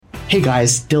Hey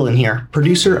guys, Dylan here,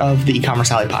 producer of the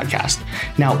E-commerce Alley podcast.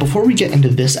 Now, before we get into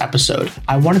this episode,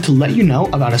 I wanted to let you know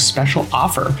about a special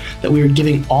offer that we are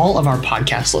giving all of our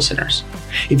podcast listeners.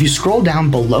 If you scroll down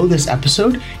below this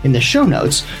episode in the show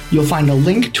notes, you'll find a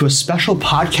link to a special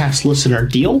podcast listener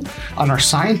deal on our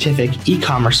scientific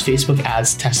e-commerce Facebook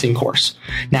ads testing course.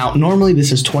 Now, normally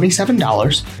this is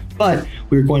 $27, but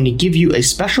we're going to give you a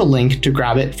special link to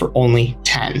grab it for only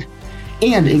 $10.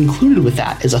 And included with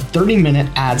that is a 30-minute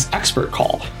ads expert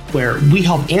call where we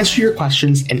help answer your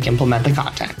questions and implement the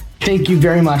content. Thank you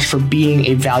very much for being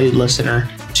a valued listener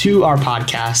to our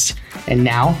podcast. And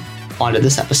now, on to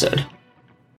this episode.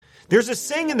 There's a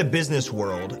saying in the business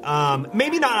world,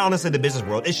 maybe not honestly the business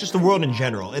world, it's just the world in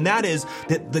general, and that is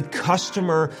that the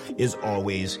customer is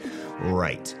always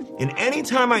right. And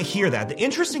anytime I hear that, the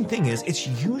interesting thing is it's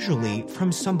usually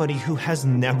from somebody who has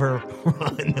never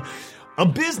run a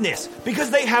business,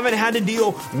 because they haven't had to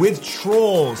deal with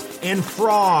trolls and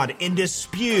fraud and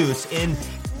disputes and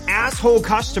asshole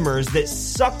customers that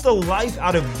suck the life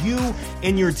out of you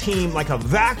and your team like a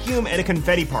vacuum at a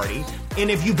confetti party.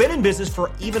 And if you've been in business for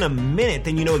even a minute,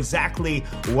 then you know exactly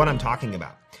what I'm talking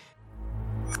about.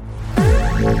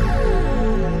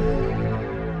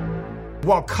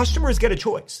 While customers get a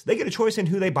choice, they get a choice in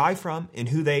who they buy from and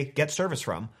who they get service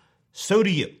from, so do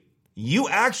you. You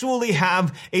actually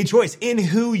have a choice in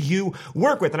who you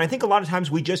work with. And I think a lot of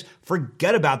times we just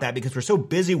forget about that because we're so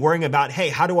busy worrying about, hey,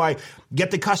 how do I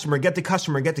get the customer?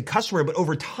 But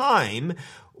over time,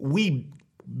 we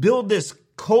build this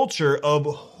culture of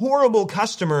horrible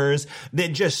customers that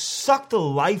just suck the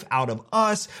life out of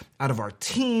us, out of our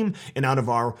team, and out of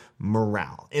our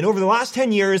morale. And over the last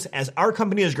 10 years, as our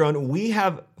company has grown, we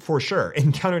have for sure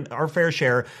encountered our fair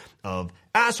share of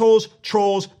assholes,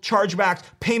 trolls, chargebacks,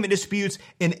 payment disputes,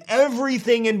 and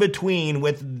everything in between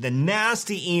with the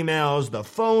nasty emails, the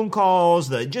phone calls,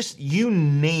 just you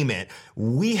name it.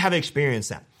 We have experienced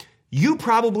that. You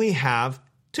probably have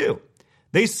too.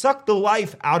 They suck the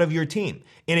life out of your team,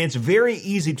 and it's very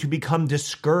easy to become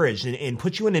discouraged and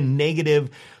put you in a negative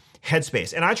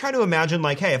headspace. And I try to imagine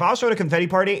like, hey, if I was throwing a confetti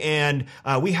party and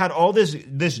we had all this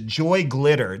joy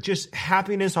glitter, just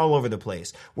happiness all over the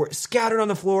place. We're scattered on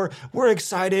the floor. We're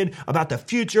excited about the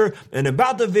future and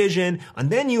about the vision. And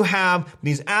then you have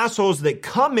these assholes that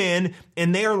come in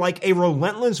and they are like a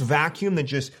relentless vacuum that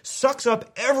just sucks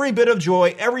up every bit of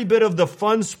joy, every bit of the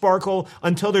fun sparkle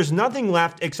until there's nothing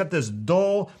left except this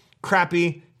dull,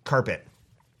 crappy carpet.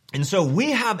 And so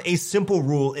we have a simple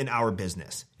rule in our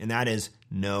business, and that is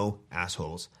no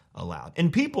assholes allowed.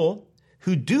 And people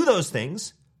who do those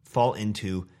things fall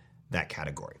into that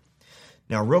category.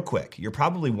 Now, real quick, you're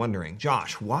probably wondering,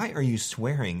 Josh, why are you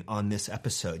swearing on this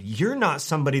episode? You're not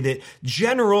somebody that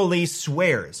generally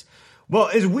swears. Well,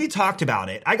 as we talked about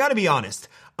it, I got to be honest.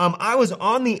 I was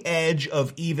on the edge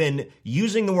of even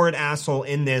using the word asshole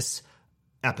in this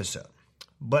episode,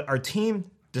 but our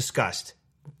team discussed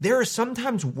there are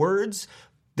sometimes words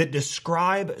that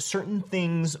describe certain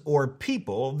things or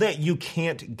people that you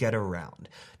can't get around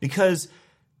because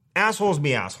assholes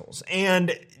be assholes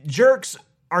and jerks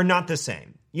are not the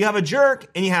same. You have a jerk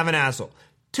and you have an asshole.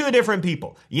 Two different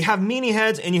people. You have meanie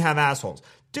heads and you have assholes.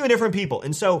 Two different people.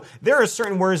 And so there are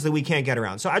certain words that we can't get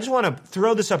around. So I just want to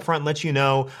throw this up front and let you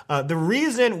know the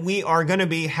reason we are going to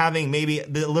be having maybe a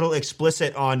little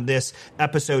explicit on this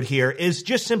episode here is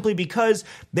just simply because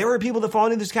there are people that fall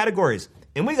into these categories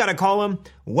and we got to call them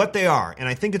what they are. And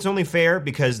I think it's only fair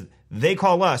because they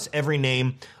call us every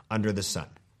name under the sun.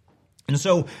 And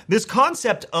so this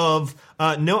concept of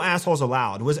no assholes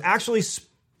allowed was actually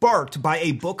sparked by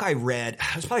a book I read,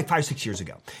 it was probably 5-6 years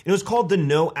ago. It was called The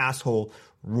No Asshole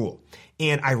Rule.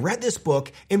 And I read this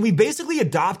book and we basically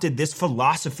adopted this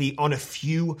philosophy on a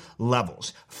few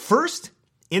levels. First,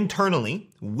 internally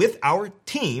with our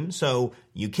team. So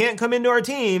you can't come into our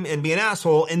team and be an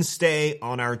asshole and stay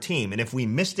on our team. And if we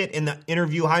missed it in the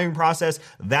interview hiring process,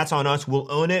 that's on us.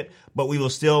 We'll own it, but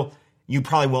you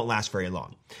probably won't last very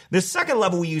long. The second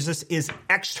level we use this is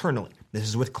externally. This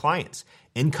is with clients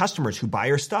and customers who buy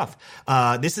your stuff.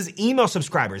 This is email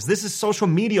subscribers. This is social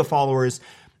media followers,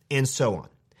 and so on.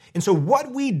 And so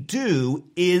what we do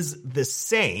is the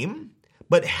same,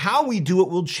 but how we do it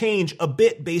will change a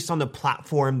bit based on the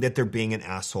platform that they're being an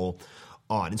asshole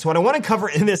on. And so what I want to cover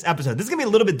in this episode, this is going to be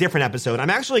a little bit different episode. I'm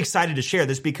actually excited to share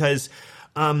this because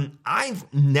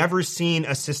I've never seen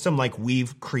a system like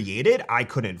we've created. I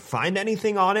couldn't find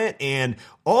anything on it. And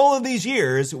all of these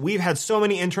years, we've had so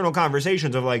many internal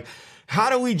conversations of like, how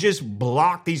do we just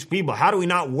block these people? How do we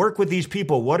not work with these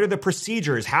people? What are the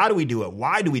procedures? How do we do it?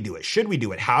 Why do we do it? Should we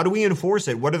do it? How do we enforce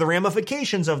it? What are the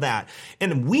ramifications of that?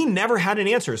 And we never had an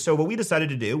answer. So what we decided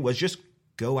to do was just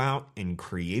Go out and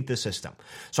create the system.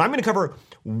 So I'm going to cover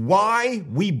why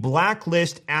we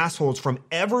blacklist assholes from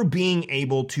ever being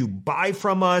able to buy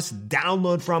from us,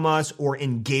 download from us, or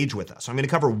engage with us. So I'm going to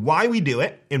cover why we do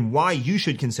it and why you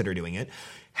should consider doing it.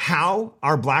 How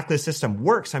our blacklist system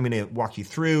works. I'm going to walk you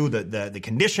through the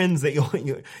conditions that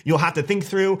you'll have to think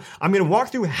through. I'm going to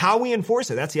walk through how we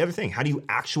enforce it. That's the other thing. How do you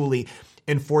actually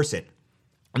enforce it?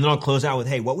 And then I'll close out with,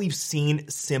 hey, what we've seen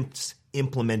since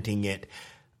implementing it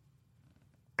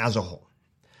as a whole.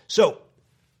 So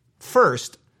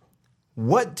first,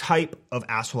 what type of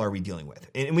asshole are we dealing with?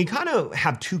 And we kind of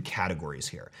have two categories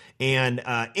here. And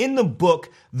in the book,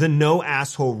 The No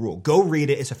Asshole Rule, go read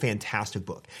it. It's a fantastic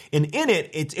book. And in it,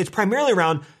 it's primarily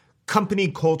around company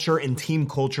culture and team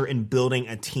culture and building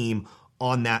a team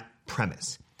on that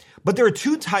premise. But there are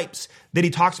two types that he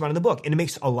talks about in the book, and it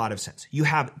makes a lot of sense. You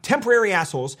have temporary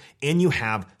assholes and you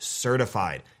have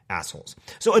certified assholes.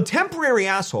 So a temporary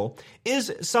asshole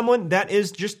is someone that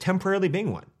is just temporarily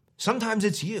being one. Sometimes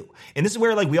it's you. And this is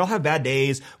where we all have bad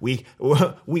days. We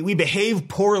behave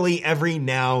poorly every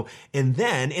now and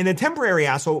then. And a temporary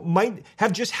asshole might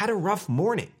have just had a rough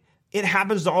morning. It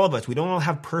happens to all of us. We don't all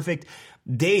have perfect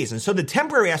days. And so the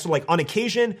temporary asshole, on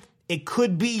occasion, it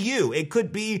could be you. It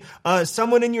could be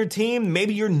someone in your team.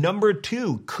 Maybe your number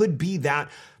two could be that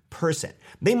person.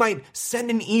 They might send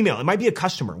an email. It might be a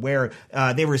customer where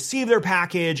they receive their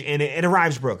package and it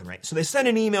arrives broken, right? So they send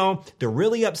an email. They're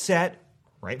really upset,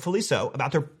 rightfully so,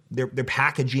 about their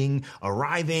packaging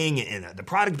arriving and the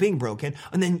product being broken.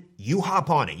 And then you hop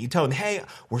on it. You tell them, hey,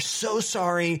 we're so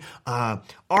sorry. Our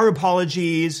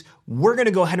apologies. We're going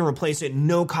to go ahead and replace it.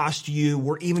 No cost to you.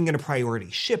 We're even going to priority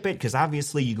ship it because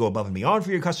obviously you go above and beyond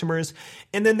for your customers.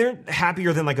 And then they're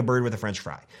happier than a bird with a French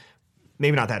fry.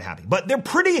 Maybe not that happy, but they're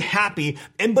pretty happy.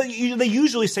 But they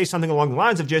usually say something along the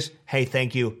lines of just, hey,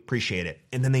 thank you, appreciate it.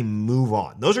 And then they move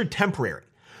on. Those are temporary.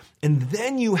 And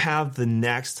then you have the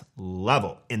next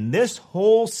level. In this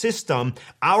whole system,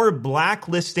 our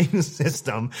blacklisting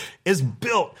system is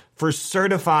built for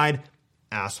certified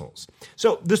assholes.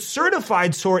 So the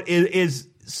certified sort is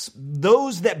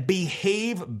those that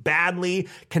behave badly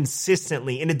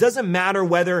consistently. And it doesn't matter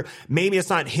whether maybe it's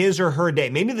not his or her day.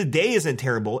 Maybe the day isn't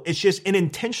terrible. It's just an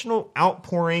intentional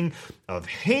outpouring of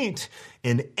hate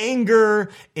and anger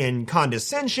and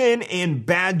condescension and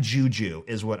bad juju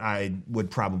is what I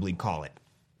would probably call it.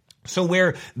 So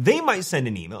where they might send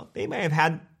an email, they may have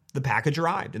had the package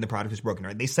arrived and the product is broken,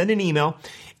 right? They send an email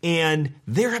and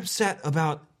they're upset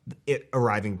about it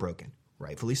arriving broken,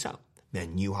 rightfully so.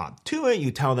 Then you hop to it.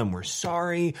 You tell them we're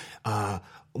sorry.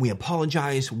 We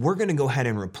apologize. We're going to go ahead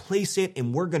and replace it.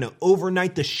 And we're going to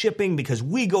overnight the shipping because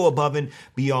we go above and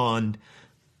beyond.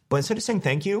 But instead of saying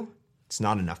thank you, it's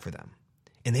not enough for them.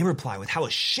 And they reply with how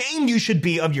ashamed you should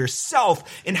be of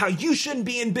yourself and how you shouldn't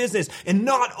be in business. And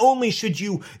not only should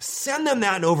you send them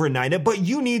that and overnight it, but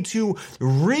you need to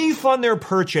refund their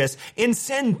purchase and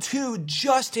send two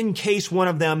just in case one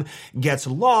of them gets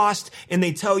lost. And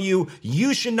they tell you,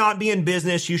 you should not be in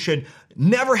business. You should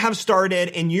never have started.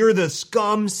 And you're the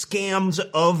scams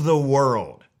of the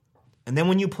world. And then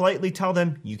when you politely tell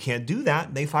them you can't do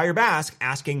that, they fire back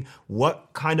asking what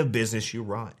kind of business you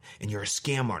run. And you're a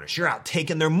scam artist. You're out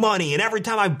taking their money. And every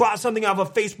time I bought something off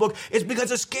of Facebook, it's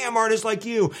because a scam artist like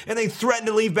you. And they threaten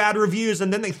to leave bad reviews.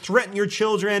 And then they threaten your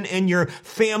children and your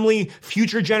family,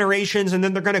 future generations. And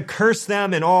then they're going to curse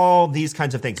them and all these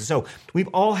kinds of things. And so we've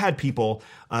all had people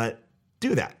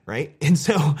do that, right? And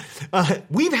so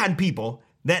we've had people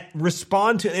that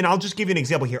respond to, and I'll just give you an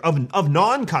example here of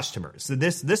non-customers. So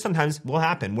this sometimes will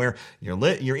happen where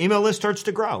your email list starts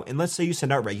to grow. And let's say you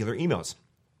send out regular emails.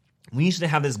 We used to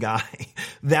have this guy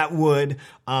that would,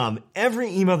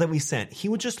 every email that we sent, he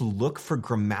would just look for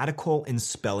grammatical and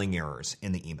spelling errors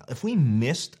in the email. If we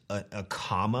missed a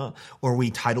comma or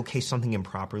we title case something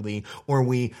improperly or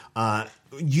we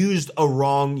used a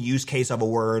wrong use case of a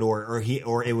word or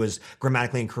it was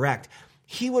grammatically incorrect,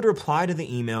 he would reply to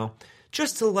the email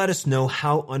just to let us know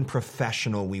how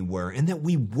unprofessional we were and that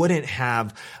we wouldn't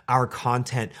have our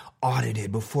content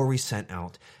audited before we sent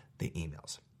out the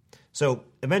emails. So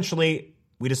eventually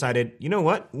we decided, you know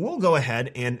what? We'll go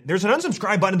ahead and there's an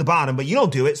unsubscribe button at the bottom, but you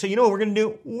don't do it. So you know what we're going to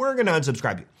do? We're going to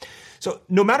unsubscribe you. So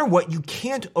no matter what, you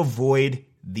can't avoid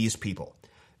these people.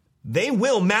 They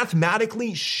will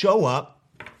mathematically show up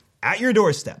at your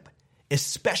doorstep,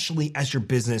 especially as your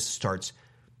business starts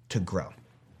to grow.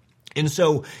 And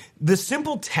so the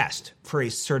simple test for a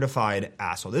certified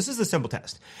asshole, this is the simple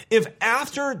test. If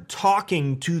after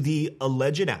talking to the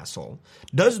alleged asshole,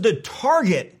 does the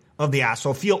target of the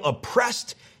asshole feel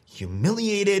oppressed,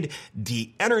 humiliated,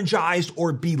 de-energized,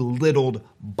 or belittled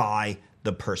by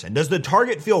the person? Does the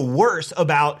target feel worse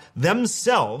about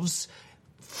themselves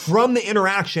from the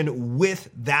interaction with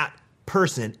that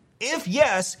person? If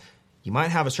yes, you might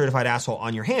have a certified asshole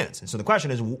on your hands. And so the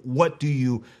question is, what do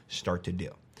you start to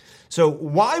do? So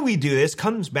why we do this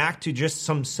comes back to just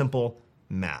some simple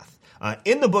math.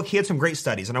 In the book, he had some great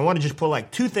studies, and I want to just pull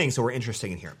like two things that were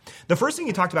interesting in here. The first thing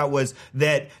he talked about was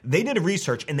that they did a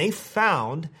research and they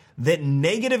found that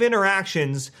negative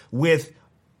interactions with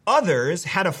others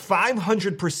had a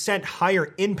 500%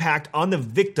 higher impact on the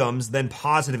victims than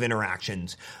positive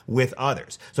interactions with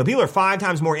others. So people are 5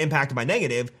 times more impacted by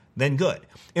negative than good.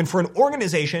 And for an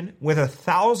organization with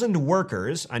 1,000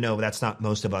 workers, I know that's not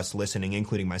most of us listening,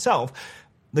 including myself,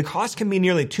 the cost can be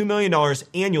nearly $2 million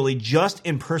annually just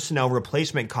in personnel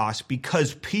replacement costs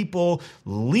because people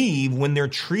leave when they're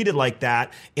treated like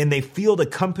that and they feel the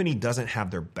company doesn't have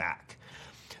their back.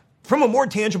 From a more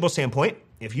tangible standpoint,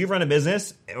 if you run a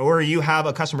business or you have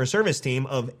a customer service team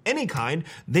of any kind,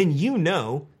 then you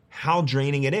know how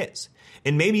draining it is.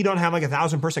 And maybe you don't have like a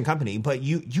 1,000-person company, but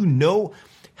you know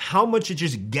how much it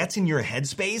just gets in your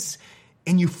headspace.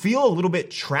 And you feel a little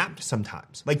bit trapped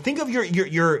sometimes. Like think of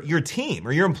your team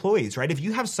or your employees, right? If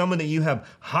you have someone that you have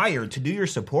hired to do your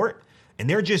support and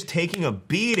they're just taking a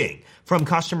beating from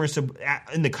customers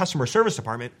in the customer service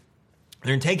department,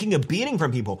 they're taking a beating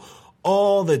from people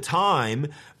all the time.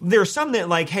 There's some that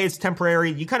like, hey, it's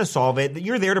temporary. You kind of solve it.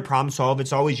 You're there to problem solve.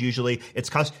 It's always usually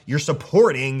you're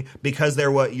supporting because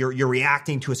you're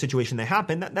reacting to a situation that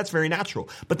happened. That's very natural.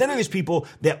 But then there's people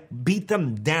that beat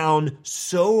them down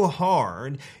so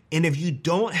hard. And if you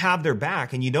don't have their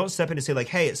back and you don't step in and say like,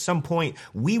 hey, at some point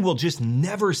we will just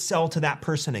never sell to that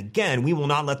person again. We will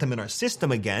not let them in our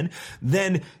system again.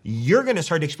 Then you're going to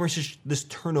start to experience this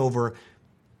turnover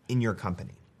in your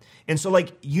company. And so like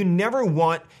if you never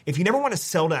want to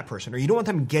sell to that person or you don't want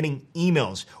them getting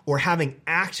emails or having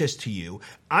access to you,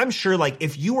 I'm sure like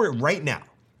if you were right now,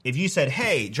 if you said,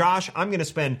 hey, Josh, I'm going to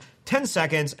spend 10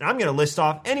 seconds and I'm going to list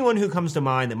off anyone who comes to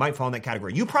mind that might fall in that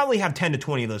category. You probably have 10 to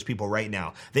 20 of those people right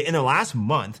now that in the last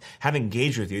month have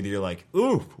engaged with you that you're like,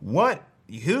 ooh, what?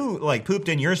 Who like pooped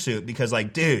in your soup? Because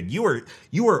like, dude, you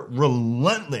were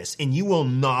relentless and you will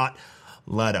not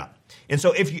let up. And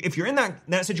so if you're in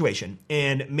that situation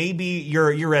and maybe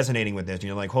you're resonating with this and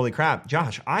you're like, holy crap,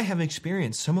 Josh, I have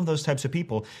experienced some of those types of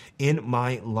people in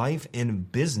my life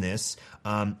and business.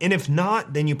 And if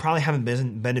not, then you probably haven't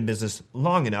been in business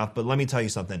long enough. But let me tell you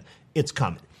something, it's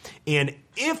coming. And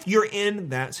if you're in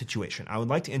that situation, I would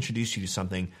like to introduce you to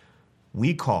something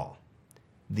we call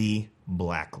the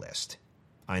Blacklist.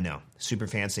 I know, super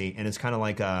fancy, and it's kind of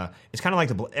like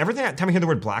every time I hear the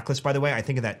word Blacklist. By the way, I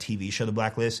think of that TV show, The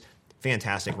Blacklist.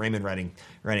 Fantastic, Raymond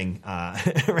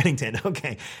Reddington.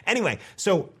 Okay. Anyway,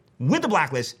 so with the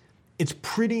Blacklist, it's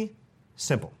pretty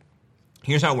simple.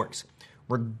 Here's how it works.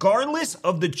 Regardless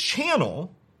of the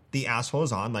channel the asshole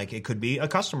is on, like it could be a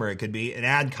customer, it could be an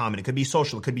ad comment, it could be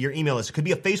social, it could be your email list, it could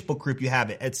be a Facebook group you have,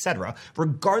 etc.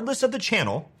 Regardless of the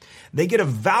channel, they get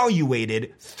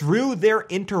evaluated through their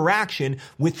interaction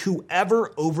with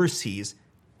whoever oversees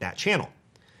that channel.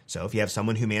 So if you have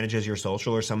someone who manages your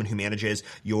social or someone who manages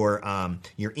your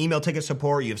email ticket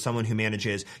support, you have someone who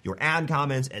manages your ad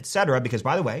comments, etc. Because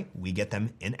by the way, we get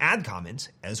them in ad comments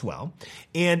as well.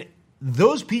 And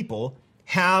those people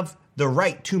have the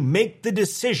right to make the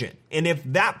decision. And if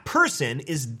that person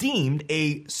is deemed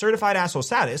a certified asshole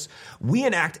status, we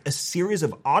enact a series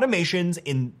of automations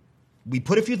we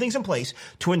put a few things in place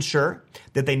to ensure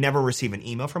that they never receive an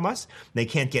email from us. They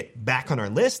can't get back on our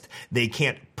list. They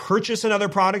can't purchase another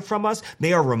product from us.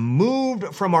 They are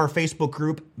removed from our Facebook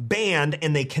group, banned,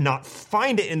 and they cannot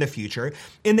find it in the future.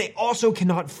 And they also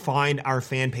cannot find our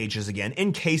fan pages again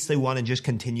in case they want to just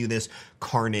continue this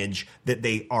carnage that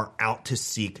they are out to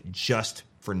seek just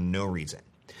for no reason.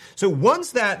 So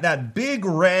once that big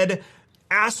red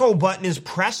asshole button is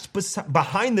pressed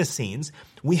behind the scenes,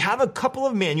 we have a couple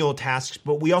of manual tasks,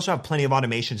 but we also have plenty of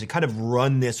automations to kind of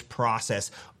run this process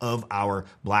of our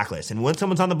blacklist. And when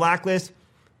someone's on the blacklist,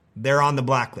 they're on the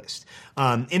blacklist.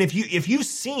 And if you've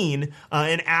seen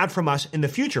an ad from us in the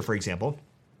future, for example,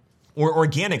 or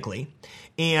organically,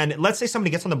 and let's say somebody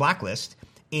gets on the blacklist,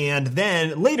 and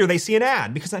then later they see an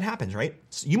ad, because that happens, right?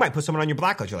 So you might put someone on your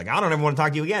blacklist. You're like, I don't ever want to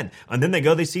talk to you again. And then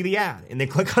they see the ad and they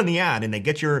click on the ad and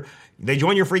they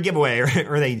join your free giveaway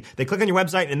or they click on your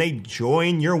website and they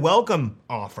join your welcome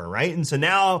offer, right? And so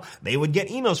now they would get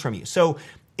emails from you. So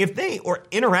if they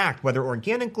interact, whether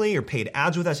organically or paid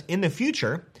ads with us in the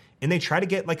future, and they try to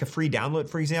get like a free download,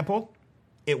 for example,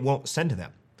 it won't send to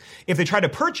them. If they try to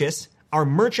purchase, our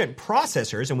merchant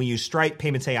processors, and we use Stripe,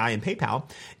 Payments AI, and PayPal,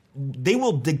 they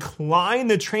will decline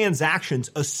the transactions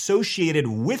associated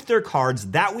with their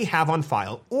cards that we have on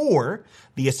file or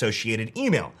the associated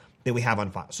email that we have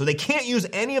on file. So they can't use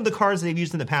any of the cards they've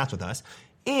used in the past with us,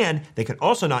 and they can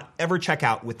also not ever check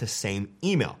out with the same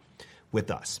email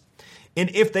with us. And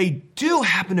if they do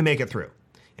happen to make it through,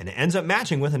 and it ends up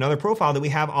matching with another profile that we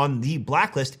have on the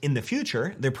blacklist in the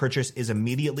future, their purchase is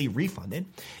immediately refunded,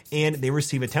 and they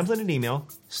receive a templated email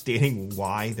stating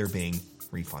why they're being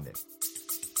refunded.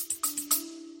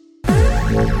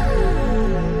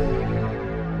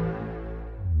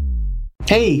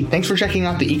 Hey, thanks for checking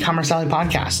out the E-commerce Alley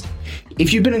podcast.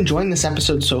 If you've been enjoying this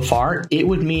episode so far, it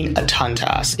would mean a ton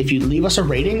to us if you'd leave us a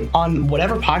rating on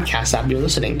whatever podcast app you're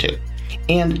listening to.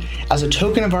 And as a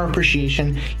token of our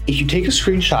appreciation, if you take a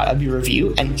screenshot of your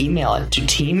review and email it to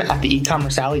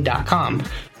team@theecommercealley.com,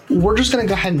 we're just going to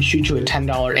go ahead and shoot you a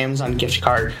 $10 Amazon gift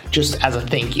card just as a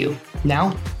thank you.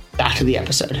 Now, back to the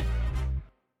episode.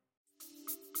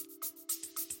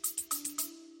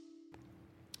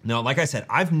 Now, like I said,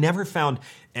 I've never found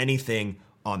anything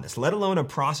on this, let alone a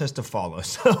process to follow.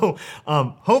 So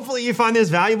hopefully you find this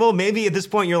valuable. Maybe at this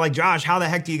point you're like, Josh, how the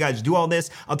heck do you guys do all this?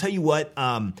 I'll tell you what,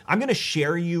 I'm going to share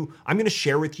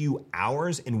with you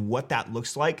ours and what that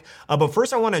looks like. But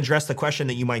first I want to address the question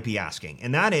that you might be asking.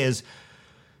 And that is,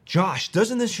 Josh,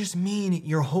 doesn't this just mean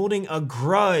you're holding a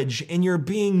grudge and you're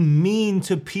being mean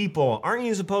to people? Aren't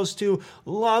you supposed to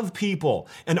love people?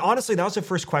 And honestly, that was the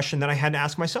first question that I had to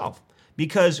ask myself.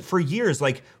 Because for years,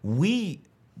 we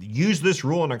used this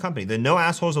rule in our company, the no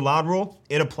assholes allowed rule.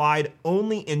 It applied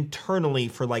only internally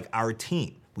for our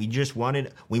team. We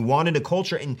wanted a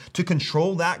culture, and to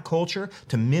control that culture,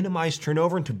 to minimize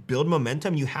turnover and to build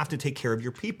momentum, you have to take care of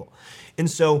your people. And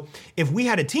so if we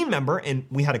had a team member, and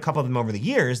we had a couple of them over the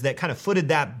years that kind of footed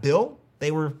that bill,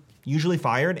 they were usually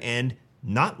fired and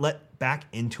not let back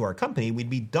into our company. We'd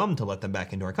be dumb to let them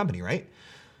back into our company, right?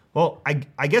 Well,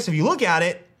 I guess if you look at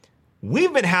it,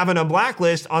 we've been having a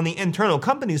blacklist on the internal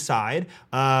company side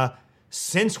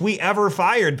since we ever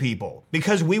fired people,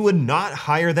 because we would not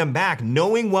hire them back.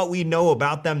 Knowing what we know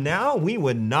about them now, we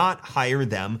would not hire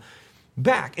them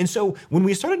back. And so when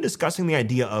we started discussing the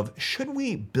idea of should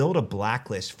we build a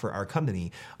blacklist for our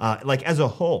company, as a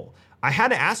whole, I had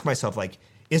to ask myself,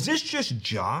 is this just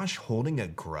Josh holding a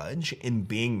grudge and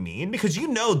being mean? Because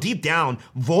deep down,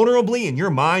 vulnerably in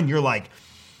your mind, you're like,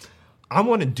 I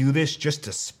want to do this just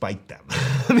to spite them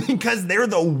because they're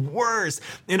the worst.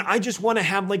 And I just want to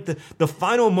have the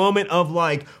final moment of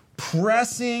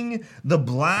pressing the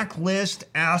blacklist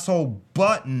asshole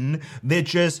button that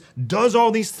just does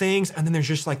all these things. And then there's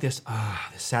just this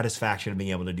satisfaction of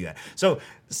being able to do that. So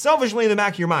selfishly in the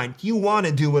back of your mind, you want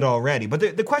to do it already.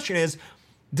 But the question is,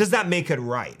 does that make it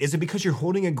right? Is it because you're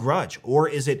holding a grudge, or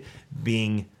is it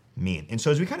being mean? And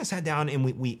so as we kind of sat down and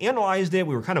we analyzed it,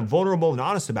 we were kind of vulnerable and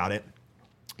honest about it.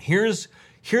 Here's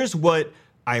what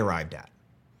I arrived at.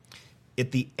 At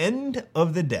the end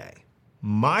of the day,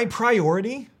 my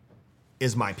priority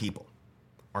is my people,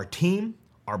 our team,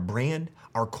 our brand,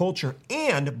 our culture,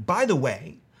 and by the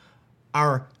way,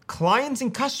 our clients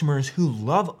and customers who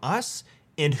love us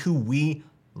and who we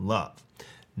love.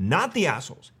 Not the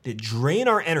assholes that drain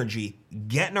our energy,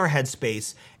 get in our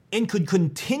headspace, and could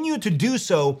continue to do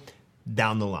so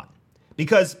down the line.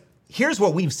 Because here's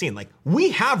what we've seen.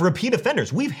 We have repeat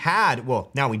offenders.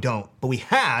 Now we don't, but we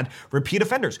had repeat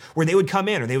offenders where they would come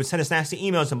in or they would send us nasty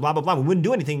emails and blah, blah, blah. We wouldn't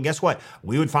do anything. And guess what?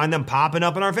 We would find them popping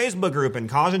up in our Facebook group and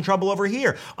causing trouble over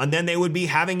here. And then they would be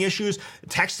having issues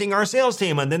texting our sales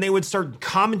team. And then they would start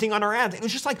commenting on our ads. It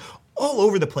was just all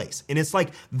over the place. And it's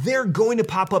they're going to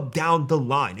pop up down the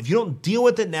line. If you don't deal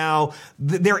with it now,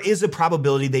 there is a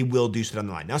probability they will do so down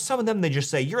the line. Now, some of them, they just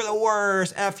say, you're the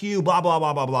worst, F you, blah, blah,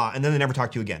 blah, blah, blah. And then they never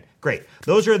talk to you again. Great.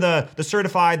 Those are the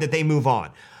certified that they move on.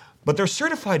 But they're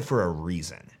certified for a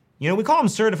reason. We call them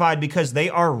certified because they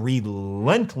are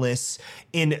relentless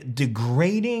in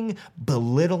degrading,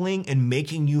 belittling, and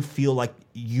making you feel like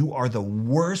you are the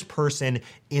worst person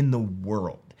in the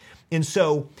world. And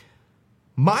so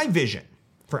my vision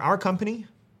for our company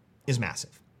is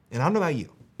massive. And I don't know about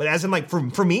you, but as in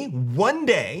for me, one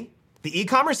day, the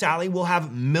E-commerce Alley will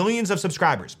have millions of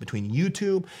subscribers between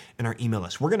YouTube and our email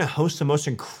list. We're going to host the most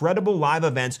incredible live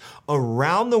events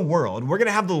around the world. We're going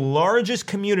to have the largest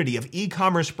community of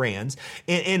e-commerce brands.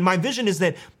 And my vision is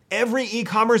that every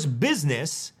e-commerce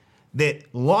business that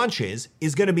launches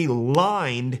is going to be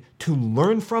lined to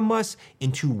learn from us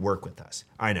and to work with us.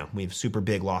 I know we have super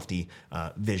big, lofty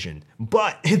vision,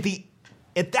 but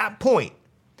at that point,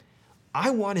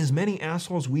 I want as many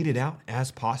assholes weeded out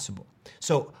as possible.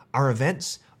 So our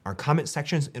events, our comment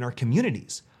sections, and our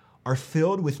communities are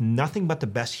filled with nothing but the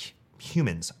best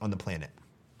humans on the planet.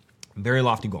 Very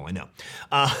lofty goal, I know.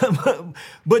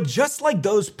 But just like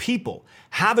those people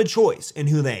have a choice in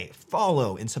who they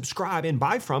follow and subscribe and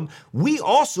buy from, we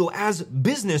also, as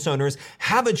business owners,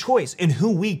 have a choice in who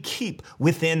we keep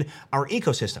within our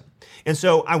ecosystem. And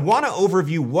so I want to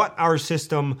overview what our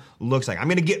system looks like. I'm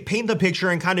going to paint the picture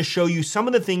and kind of show you some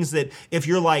of the things that if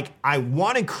you're like, I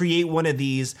want to create one of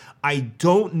these, I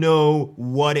don't know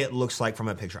what it looks like from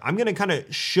a picture. I'm going to kind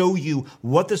of show you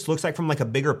what this looks like from like a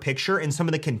bigger picture and some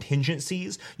of the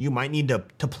contingencies you might need to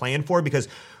plan for, because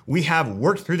we have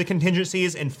worked through the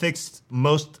contingencies and fixed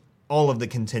all of the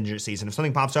contingencies. And if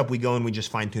something pops up, we go and we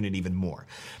just fine tune it even more.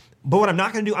 But what I'm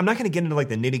not going to do, I'm not going to get into like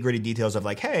the nitty gritty details of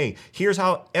like, hey, here's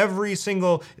how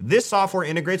this software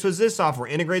integrates with this software,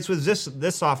 integrates with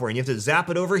this software, and you have to zap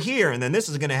it over here, and then this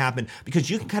is going to happen, because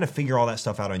you can kind of figure all that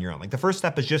stuff out on your own. Like the first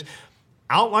step is just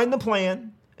outline the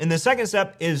plan. And the second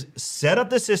step is set up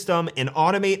the system and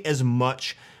automate as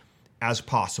much as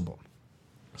possible.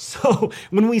 So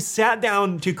when we sat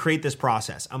down to create this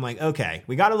process, I'm like, okay,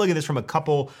 we got to look at this from a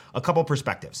couple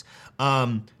perspectives.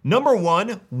 Number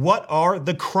one, what are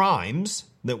the crimes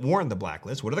that warrant the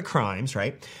blacklist? What are the crimes,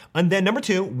 right? And then number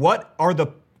two, what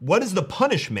is the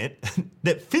punishment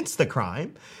that fits the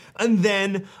crime? And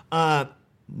then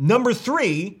number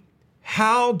three,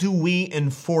 how do we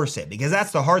enforce it? Because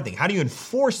that's the hard thing. How do you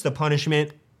enforce the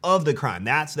punishment of the crime?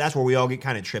 That's where we all get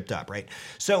kind of tripped up, right?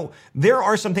 So there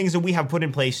are some things that we have put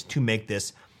in place to make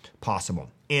this possible.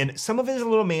 And some of it is a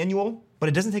little manual, but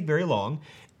it doesn't take very long.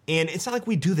 And it's not like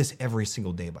we do this every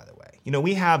single day, by the way. You know,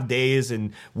 we have days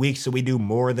and weeks that we do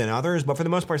more than others, but for the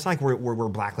most part, it's not like we're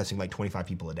blacklisting like 25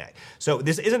 people a day. So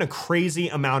this isn't a crazy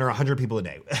amount or 100 people a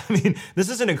day. I mean, this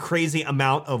isn't a crazy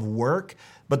amount of work,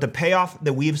 but the payoff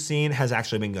that we've seen has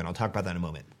actually been good. I'll talk about that in a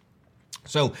moment.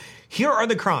 So here are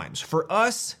the crimes. For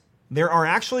us, there are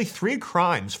actually 3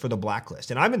 crimes for the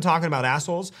blacklist. And I've been talking about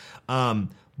assholes,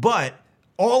 but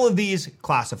all of these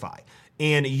classify.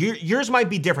 And yours might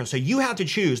be different. So you have to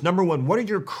choose. Number one, what are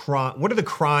the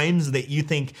crimes that you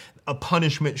think a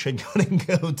punishment should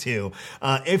go to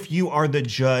if you are the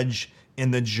judge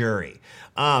and the jury?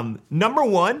 Number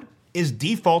one is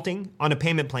defaulting on a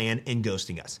payment plan and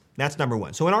ghosting us. That's number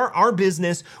one. So in our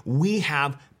business, we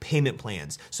have payment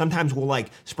plans. Sometimes we'll like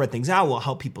spread things out. We'll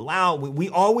help people out. We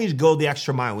always go the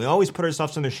extra mile. We always put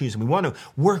ourselves in their shoes, and we want to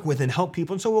work with and help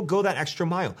people. And so we'll go that extra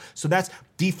mile. So that's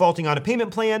defaulting on a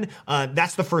payment plan.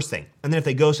 That's the first thing. And then if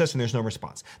they ghost us and there's no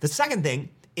response. The second thing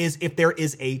is if there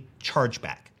is a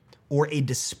chargeback or a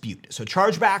dispute. So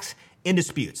chargebacks and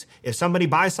disputes. If somebody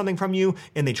buys something from you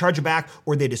and they charge it back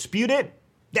or they dispute it,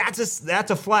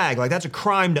 that's a flag. Like that's a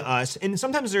crime to us. And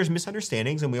sometimes there's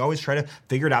misunderstandings and we always try to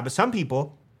figure it out. But some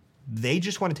people, they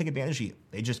just want to take advantage of you.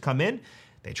 They just come in,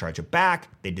 they charge it back,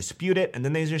 they dispute it, and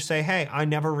then they just say, hey, I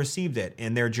never received it.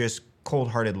 And they're just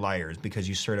cold-hearted liars because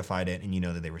you certified it and you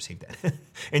know that they received it.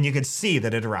 And you could see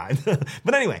that it arrived.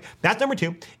 But anyway, that's number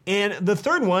 2. And the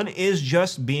third one is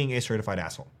just being a certified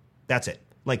asshole. That's it.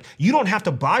 Like you don't have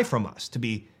to buy from us to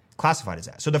be classified as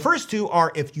that. So the first 2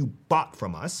 are if you bought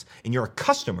from us and you're a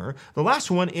customer. The last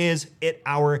one is at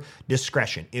our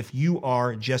discretion. If you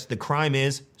are just, the crime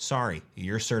is, sorry,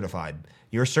 you're certified.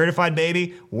 You're certified,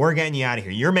 baby. We're getting you out of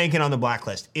here. You're making it on the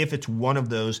blacklist if it's one of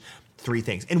those 3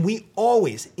 things. And we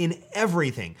always, in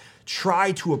everything,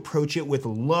 try to approach it with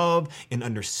love and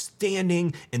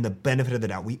understanding and the benefit of the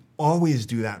doubt. We always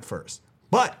do that first.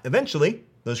 But eventually,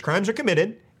 those crimes are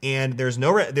committed and there's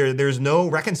no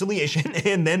reconciliation.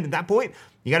 And then at that point,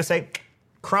 you got to say,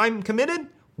 crime committed,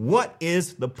 what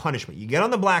is the punishment? You get on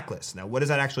the blacklist. Now, what does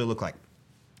that actually look like?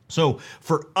 So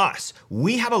for us,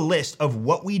 we have a list of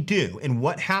what we do and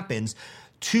what happens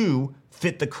to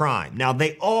fit the crime. Now,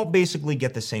 they all basically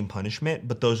get the same punishment,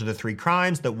 but those are the 3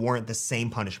 crimes that warrant the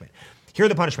same punishment. Here are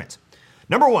the punishments.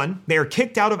 Number 1, they are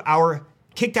kicked out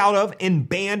of and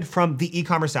banned from the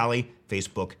E-Commerce Alley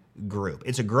Facebook group.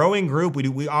 It's a growing group.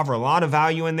 We offer a lot of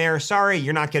value in there. Sorry,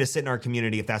 you're not going to sit in our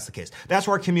community if that's the case. That's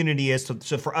where our community is.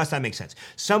 So for us, that makes sense.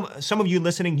 Some of you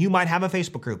listening, you might have a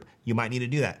Facebook group. You might need to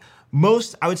do that.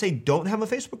 Most, I would say, don't have a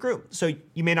Facebook group, so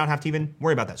you may not have to even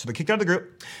worry about that. So they're kicked out of the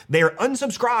group. They are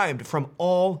unsubscribed from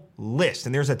all lists,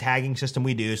 and there's a tagging system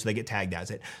we do, so they get tagged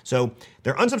as it. So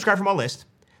they're unsubscribed from all lists.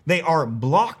 They are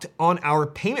blocked on our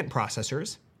payment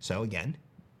processors. So again,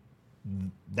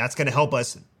 that's going to help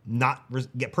us not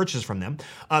get purchases from them.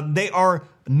 They are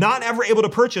not ever able to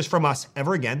purchase from us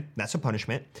ever again. That's a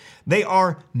punishment. They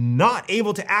are not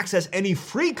able to access any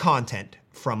free content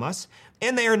from us,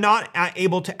 and they are not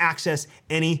able to access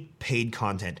any paid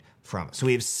content from us. So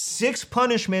we have 6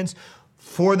 punishments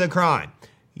for the crime.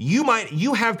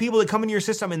 you have people that come into your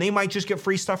system and they might just get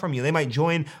free stuff from you. They might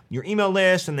join your email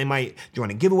list and they might join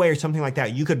a giveaway or something like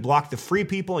that. You could block the free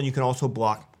people and you can also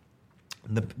block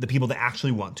the people that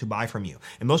actually want to buy from you.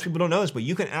 And most people don't know this, but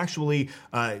you can actually,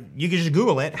 you can just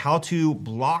Google it, how to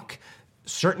block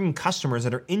certain customers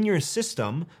that are in your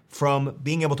system from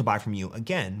being able to buy from you,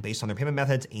 again, based on their payment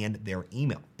methods and their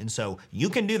email. And so you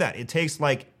can do that. It takes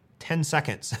like 10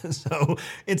 seconds. So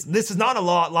this is not a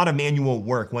lot of manual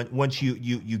work once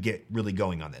you get really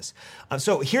going on this.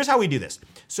 So here's how we do this.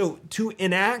 So to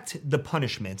enact the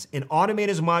punishments and automate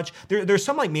as much, there's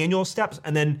some like manual steps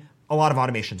and then a lot of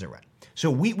automations are run. So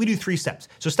we do 3 steps.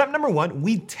 So step number 1,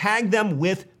 we tag them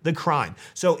with the crime.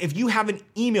 So if you have an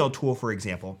email tool, for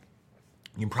example,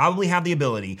 you probably have the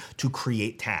ability to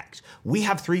create tags. We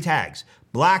have 3 tags: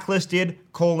 blacklisted,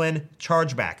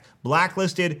 chargeback,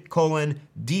 blacklisted,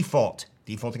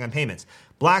 defaulting on payments,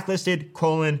 blacklisted,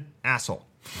 asshole.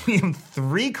 We have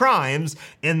 3 crimes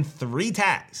and 3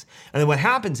 tags. And then what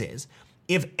happens is,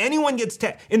 if anyone gets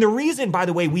tagged, and the reason, by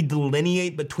the way, we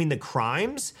delineate between the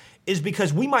crimes is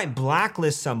because we might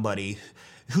blacklist somebody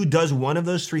who does one of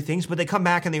those 3 things, but they come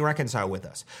back and they reconcile with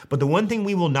us. But the one thing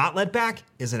we will not let back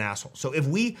is an asshole. So if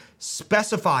we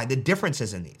specify the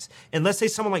differences in these, and let's say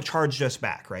someone like charged us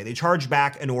back, right? They charged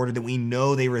back an order that we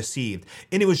know they received,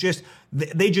 and it was just,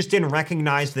 they just didn't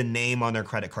recognize the name on their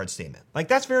credit card statement. Like,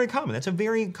 that's very common. That's a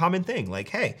very common thing. Like,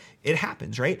 hey, it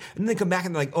happens, right? And then they come back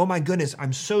and they're like, oh my goodness,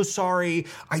 I'm so sorry.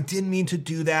 I didn't mean to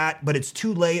do that, but it's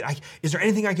too late. Is there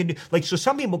anything I can do? Like, so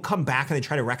some people come back and they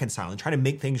try to reconcile and try to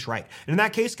make things right. And in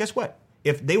that case, guess what?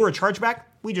 If they were a chargeback,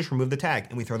 we just remove the tag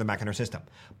and we throw them back in our system.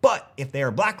 But if they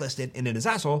are blacklisted and it is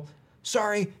asshole,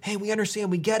 sorry, hey, we understand,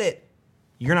 we get it.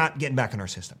 You're not getting back in our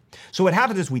system. So what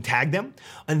happens is we tag them,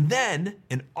 and then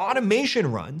an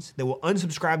automation runs that will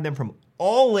unsubscribe them from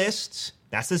all lists.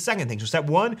 That's the second thing. So step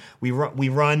 1, we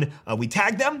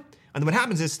tag them. And then what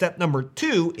happens is step number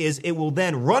 2 is it will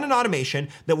then run an automation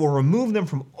that will remove them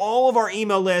from all of our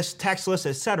email lists, text lists,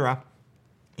 etc.,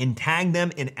 and tag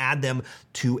them and add them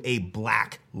to a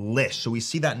black list. So we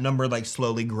see that number like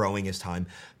slowly growing as time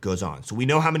goes on. So we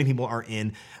know how many people are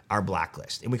in our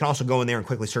blacklist. And we can also go in there and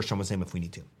quickly search someone's name if we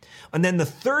need to. And then the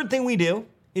third thing we do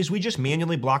is we just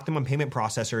manually block them on payment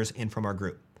processors and from our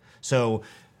group. So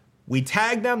we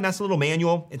tag them. That's a little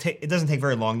manual. It doesn't take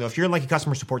very long though. If you're like a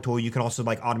customer support tool, you can also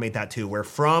like automate that too, where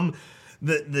from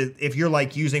if you're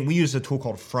like we use a tool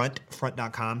called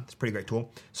front.com. It's a pretty great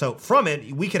tool. So from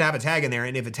it, we could have a tag in there,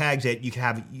 and if it tags it, you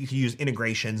can use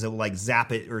integrations that will like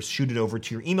zap it or shoot it over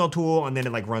to your email tool, and then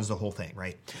it like runs the whole thing,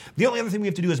 right? The only other thing we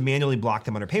have to do is manually block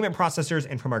them under payment processors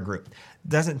and from our group.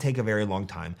 Doesn't take a very long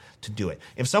time to do it.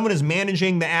 If someone is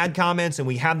managing the ad comments and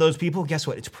we have those people, guess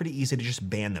what? It's pretty easy to just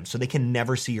ban them so they can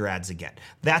never see your ads again.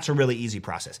 That's a really easy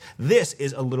process. This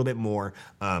is a little bit more,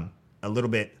 a little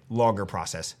bit longer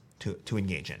process to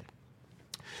engage in.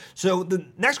 So the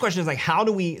next question is like, how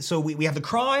do we have the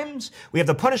crimes, we have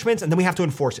the punishments, and then we have to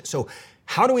enforce it. So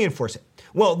how do we enforce it?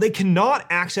 Well, they cannot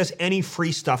access any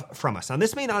free stuff from us. Now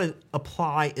this may not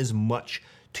apply as much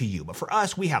to you, but for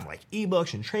us, we have like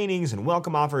ebooks and trainings and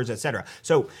welcome offers, etc.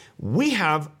 So we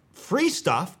have free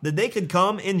stuff that they could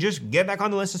come and just get back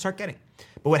on the list and start getting.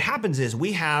 But what happens is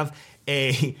we have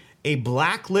a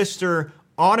blacklister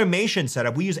automation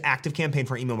setup. We use ActiveCampaign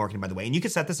for email marketing, by the way, and you can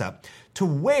set this up to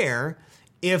where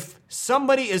if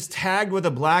somebody is tagged with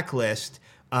a blacklist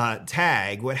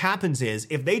tag, what happens is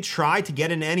if they try to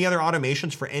get into any other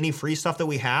automations for any free stuff that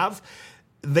we have,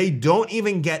 they don't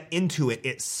even get into it.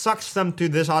 It sucks them through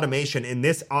this automation, and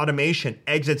this automation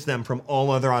exits them from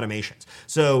all other automations.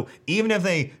 So even if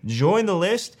they join the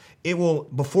list, it will,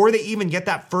 before they even get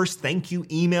that first thank you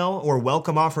email or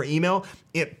welcome offer email,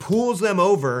 it pulls them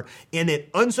over and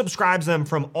it unsubscribes them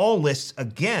from all lists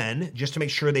again, just to make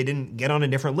sure they didn't get on a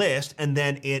different list, and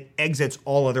then it exits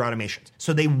all other automations.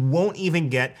 So they won't even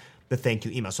get the thank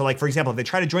you email. So like, for example, if they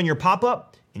try to join your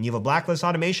pop-up and you have a blacklist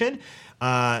automation,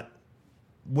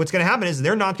 what's going to happen is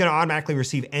they're not going to automatically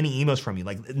receive any emails from you.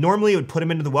 Like normally it would put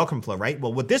them into the welcome flow, right?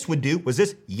 Well, what this would do was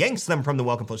this yanks them from the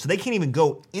welcome flow. So they can't even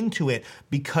go into it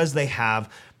because they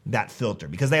have that filter,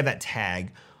 because they have that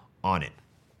tag on it.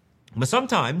 But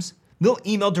sometimes they'll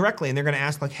email directly and they're going to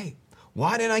ask like, hey,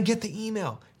 why didn't I get the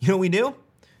email? You know what we do?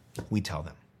 We tell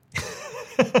them.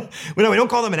 We don't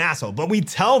call them an asshole, but we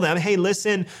tell them, hey,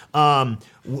 listen,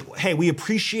 hey, we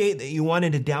appreciate that you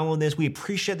wanted to download this. We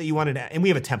appreciate that you wanted to, and we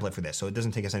have a template for this, so it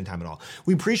doesn't take us any time at all.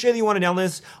 We appreciate that you want to download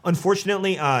this.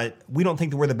 Unfortunately, we don't think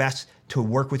that we're the best to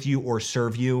work with you or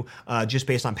serve you just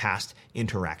based on past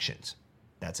interactions.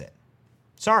 That's it.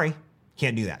 Sorry,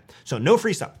 can't do that. So no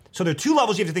free stuff. So there are 2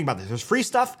 levels you have to think about this. There's free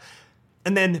stuff,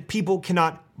 and then people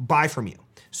cannot buy from you.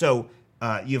 So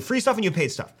you have free stuff and you have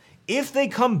paid stuff. If they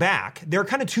come back, there are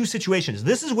kind of two situations.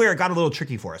 This is where it got a little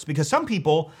tricky for us because some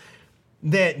people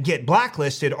that get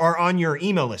blacklisted are on your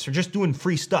email list or just doing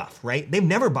free stuff, right? They've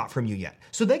never bought from you yet.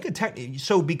 So they could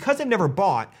so because they've never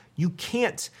bought, you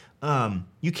can't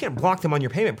block them on your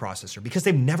payment processor because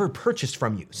they've never purchased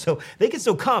from you. So they can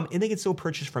still come and they can still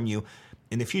purchase from you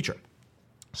in the future.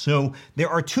 So there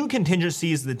are two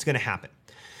contingencies that's going to happen.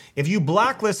 If you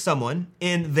blacklist someone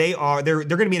and they're going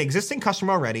to be an existing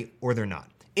customer already, or they're not.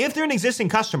 If they're an existing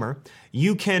customer,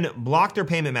 you can block their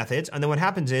payment methods, and then what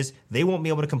happens is they won't be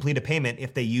able to complete a payment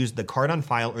if they use the card on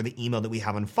file or the email that we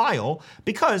have on file,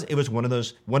 because it was one of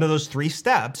those three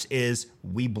steps is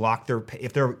we block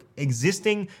if they're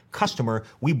existing customer,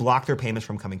 we block their payments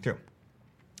from coming through.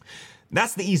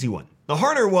 That's the easy one. The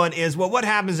harder one is, well, what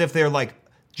happens if they're like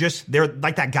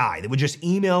that guy that would just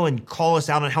email and call us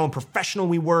out on how unprofessional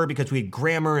we were because we had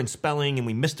grammar and spelling and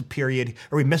we missed a period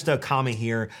or we missed a comma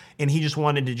here, and he just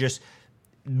wanted to just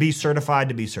be certified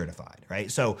to be certified, right?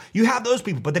 So you have those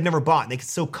people, but they've never bought, and they can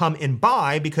still come and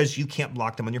buy because you can't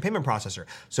block them on your payment processor.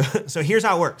 So here's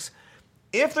how it works.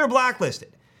 If they're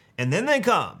blacklisted and then they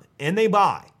come and they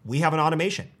buy, we have an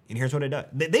automation, and here's what it does.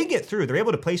 They get through. They're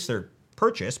able to place their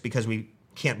purchase because we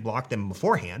can't block them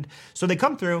beforehand. So they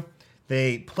come through.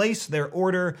 They place their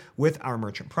order with our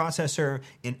merchant processor,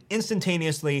 and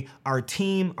instantaneously our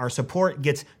team, our support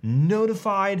gets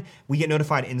notified. We get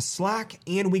notified in Slack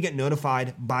and we get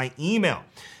notified by email.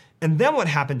 And then what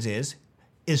happens is,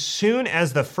 as soon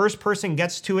as the first person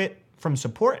gets to it from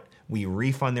support, we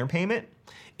refund their payment,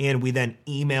 and we then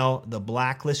email the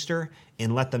blacklister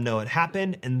and let them know it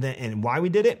happened and why we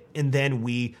did it, and then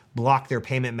we block their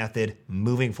payment method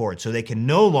moving forward so they can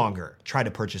no longer try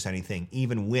to purchase anything,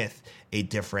 even with a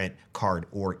different card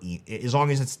or as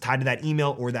long as it's tied to that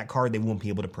email or that card, they won't be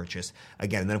able to purchase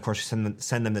again. And then of course we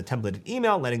send them the templated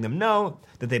email letting them know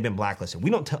that they've been blacklisted. We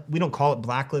don't call it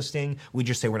blacklisting. We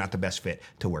just say we're not the best fit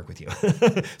to work with you.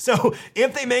 So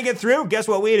if they make it through, guess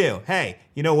what we do? Hey,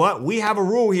 you know what? We have a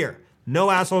rule here.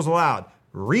 No assholes allowed.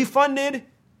 Refunded.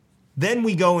 Then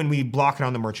we go and we block it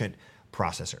on the merchant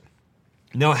processor.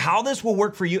 Now, how this will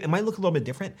work for you, it might look a little bit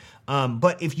different,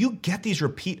 but if you get these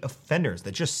repeat offenders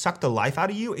that just suck the life out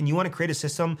of you and you want to create a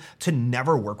system to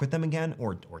never work with them again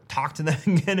or talk to them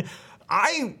again,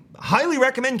 I highly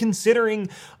recommend considering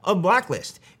a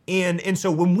blacklist. And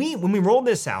so when we rolled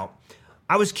this out,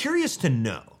 I was curious to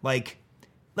know, like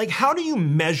how do you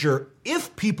measure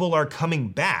if people are coming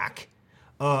back?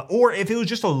 Or if it was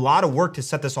just a lot of work to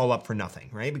set this all up for nothing,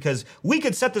 right? Because we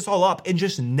could set this all up and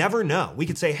just never know. We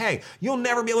could say, hey, you'll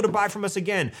never be able to buy from us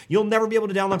again. You'll never be able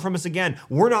to download from us again.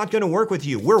 We're not going to work with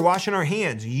you. We're washing our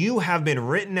hands. You have been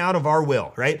written out of our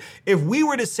will, right? If we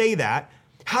were to say that,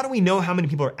 how do we know how many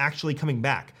people are actually coming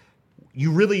back?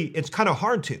 It's kind of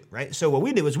hard to, right? So what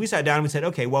we did was we sat down and we said,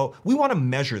 okay, well, we want to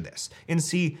measure this and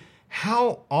see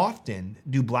how often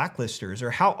do blacklisters or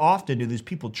how often do these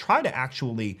people try to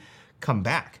actually come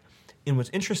back. And what's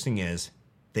interesting is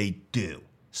they do.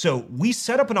 So we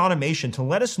set up an automation to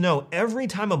let us know every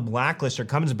time a blacklister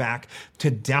comes back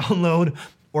to download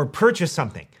or purchase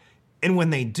something. And when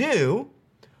they do,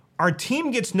 our team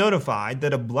gets notified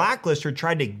that a blacklister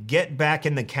tried to get back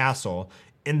in the castle,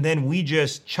 and then we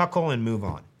just chuckle and move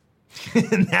on.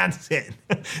 And that's it.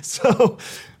 So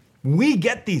we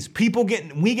get these.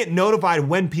 We get notified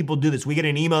when people do this. We get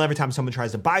an email every time someone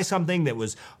tries to buy something that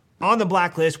was on the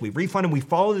blacklist. We refund them. We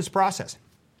follow this process.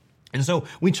 And so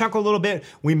we chuckle a little bit,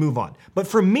 we move on. But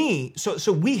for me,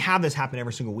 so we have this happen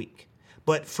every single week.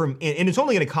 But and it's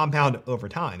only going to compound over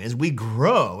time as we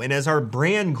grow and as our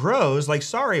brand grows.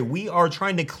 We are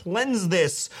trying to cleanse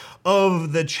this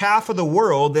of the chaff of the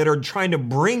world that are trying to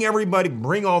bring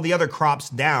all the other crops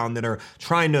down that are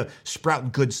trying to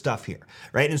sprout good stuff here,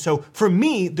 right? And so for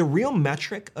me, the real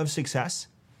metric of success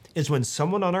is when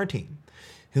someone on our team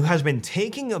who has been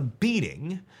taking a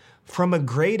beating from a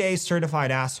grade A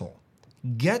certified asshole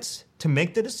gets to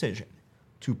make the decision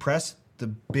to press the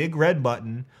big red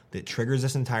button that triggers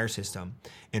this entire system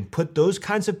and put those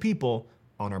kinds of people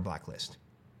on our blacklist.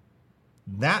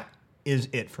 That is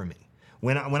it for me.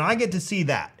 When I get to see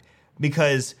that,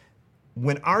 because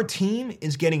when our team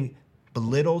is getting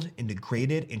belittled and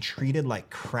degraded and treated like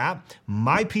crap,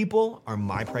 my people are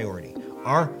my priority.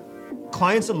 Our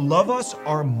clients that love us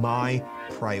are my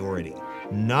priority,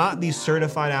 not these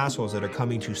certified assholes that are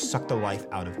coming to suck the life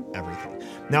out of everything.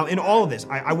 Now, in all of this,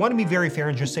 I want to be very fair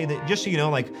and just say that, just so you know,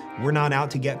 we're not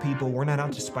out to get people, we're not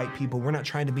out to spite people, we're not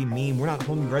trying to be mean, we're not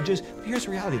holding grudges. But here's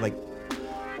the reality,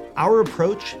 our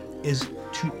approach is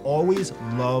to always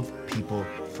love people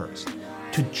first.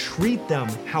 to treat them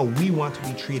how we want to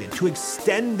be treated, to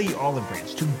extend the olive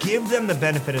branch, to give them the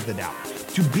benefit of the doubt,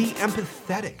 to be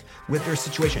empathetic with their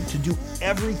situation, to do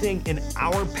everything in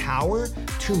our power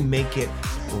to make it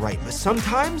right. But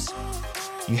sometimes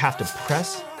you have to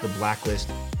press the blacklist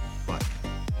button.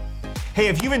 Hey,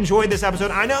 if you've enjoyed this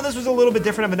episode, I know this was a little bit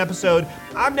different of an episode.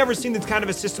 I've never seen this kind of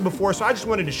a system before, so I just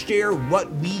wanted to share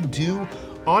what we do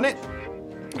on it.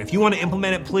 If you want to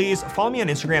implement it, please follow me on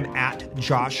Instagram at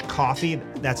Josh Coffey.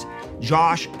 That's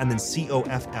Josh and then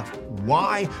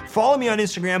Coffy. Follow me on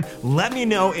Instagram. Let me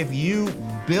know if you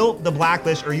built the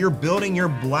blacklist or you're building your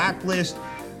blacklist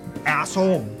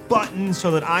asshole button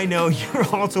so that I know you're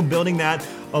also building that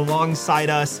alongside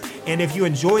us. And if you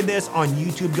enjoyed this on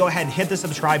YouTube, go ahead and hit the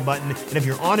subscribe button. And if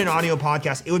you're on an audio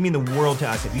podcast, it would mean the world to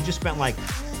us if you just spent like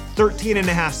 13 and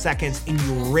a half seconds and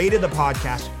you rated the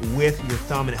podcast with your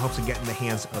thumb, and it helps it get in the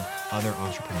hands of other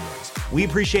entrepreneurs. We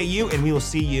appreciate you, and we will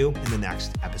see you in the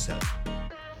next episode.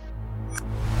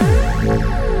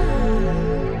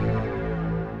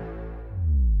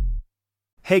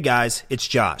 Hey guys, it's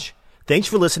Josh. Thanks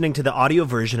for listening to the audio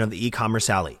version of the E-Commerce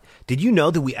Alley. Did you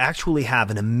know that we actually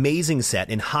have an amazing set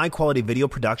in high-quality video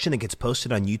production that gets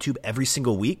posted on YouTube every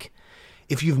single week?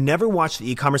 If you've never watched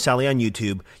the E-Commerce Alley on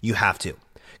YouTube, you have to.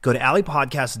 Go to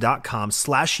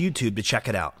alleypodcast.com/YouTube to check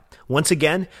it out. Once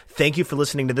again, thank you for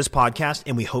listening to this podcast,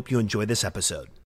 and we hope you enjoy this episode.